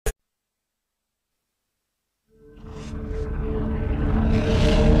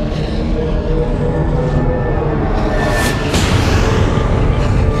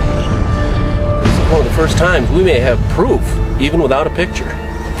first time we may have proof, even without a picture,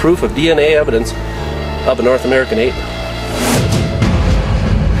 proof of DNA evidence of a North American ape.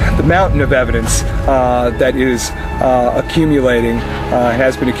 The mountain of evidence that is accumulating,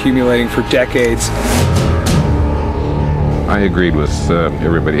 has been accumulating for decades. I agreed with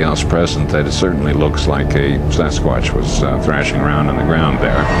everybody else present that it certainly looks like a Sasquatch was thrashing around on the ground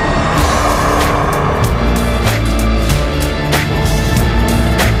there.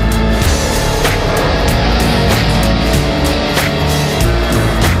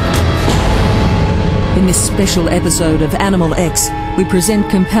 In this special episode of Animal X, we present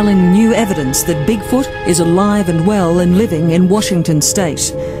compelling new evidence that Bigfoot is alive and well and living in Washington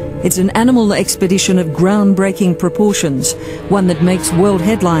state. It's an animal expedition of groundbreaking proportions, one that makes world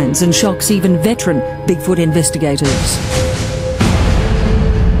headlines and shocks even veteran Bigfoot investigators.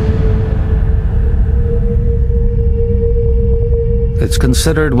 It's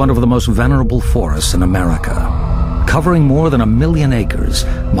considered one of the most venerable forests in America. Covering more than 1 million acres,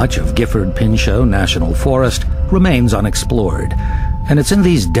 much of Gifford Pinchot National Forest remains unexplored. And it's in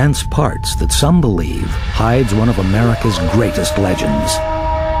these dense parts that some believe hides one of America's greatest legends.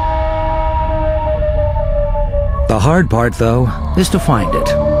 The hard part, though, is to find it.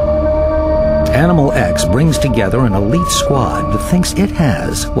 Animal X brings together an elite squad that thinks it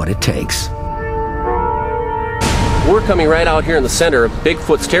has what it takes. We're coming right out here in the center of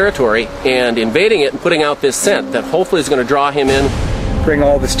Bigfoot's territory and invading it and putting out this scent that hopefully is going to draw him in. Bring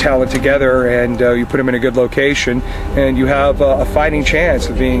all this talent together and you put them in a good location, and you have a fighting chance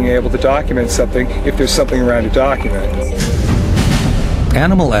of being able to document something if there's something around to document.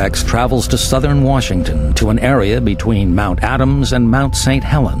 Animal X travels to southern Washington to an area between Mount Adams and Mount St.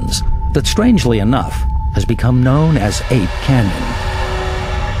 Helens that, strangely enough, has become known as Ape Canyon.